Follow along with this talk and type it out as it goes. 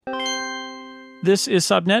This is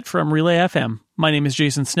Subnet from Relay FM. My name is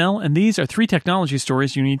Jason Snell, and these are 3 technology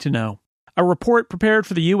stories you need to know. A report prepared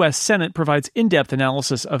for the U.S. Senate provides in-depth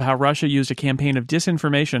analysis of how Russia used a campaign of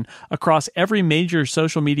disinformation across every major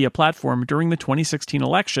social media platform during the 2016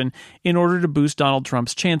 election in order to boost Donald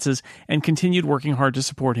Trump's chances and continued working hard to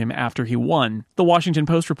support him after he won. The Washington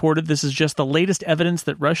Post reported this is just the latest evidence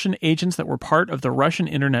that Russian agents that were part of the Russian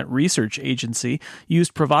Internet Research Agency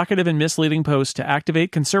used provocative and misleading posts to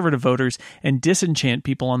activate conservative voters and disenchant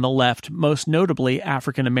people on the left, most notably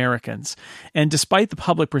African Americans. And despite the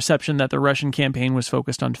public perception that the Russian campaign was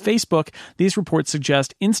focused on Facebook, these reports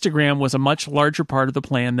suggest Instagram was a much larger part of the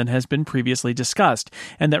plan than has been previously discussed,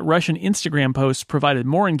 and that Russian Instagram posts provided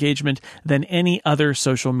more engagement than any other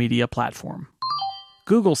social media platform.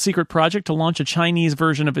 Google's secret project to launch a Chinese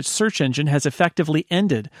version of its search engine has effectively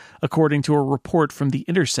ended, according to a report from The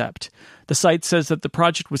Intercept. The site says that the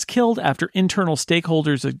project was killed after internal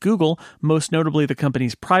stakeholders at Google, most notably the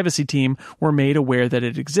company's privacy team, were made aware that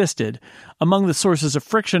it existed. Among the sources of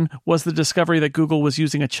friction was the discovery that Google was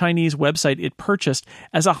using a Chinese website it purchased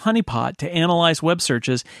as a honeypot to analyze web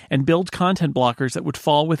searches and build content blockers that would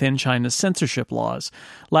fall within China's censorship laws.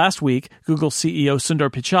 Last week, Google CEO Sundar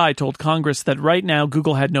Pichai told Congress that right now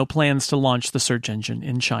Google had no plans to launch the search engine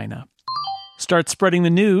in China. Start spreading the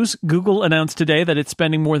news. Google announced today that it's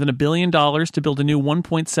spending more than $1 billion to build a new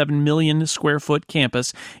 1.7 million square foot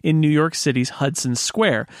campus in New York City's Hudson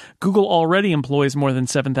Square. Google already employs more than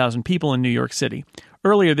 7,000 people in New York City.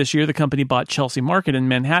 Earlier this year, the company bought Chelsea Market in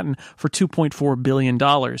Manhattan for $2.4 billion.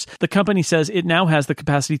 The company says it now has the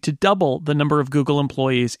capacity to double the number of Google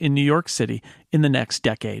employees in New York City in the next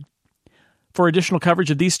decade. For additional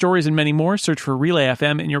coverage of these stories and many more, search for Relay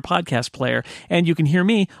FM in your podcast player, and you can hear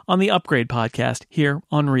me on the Upgrade podcast here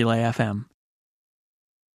on Relay FM.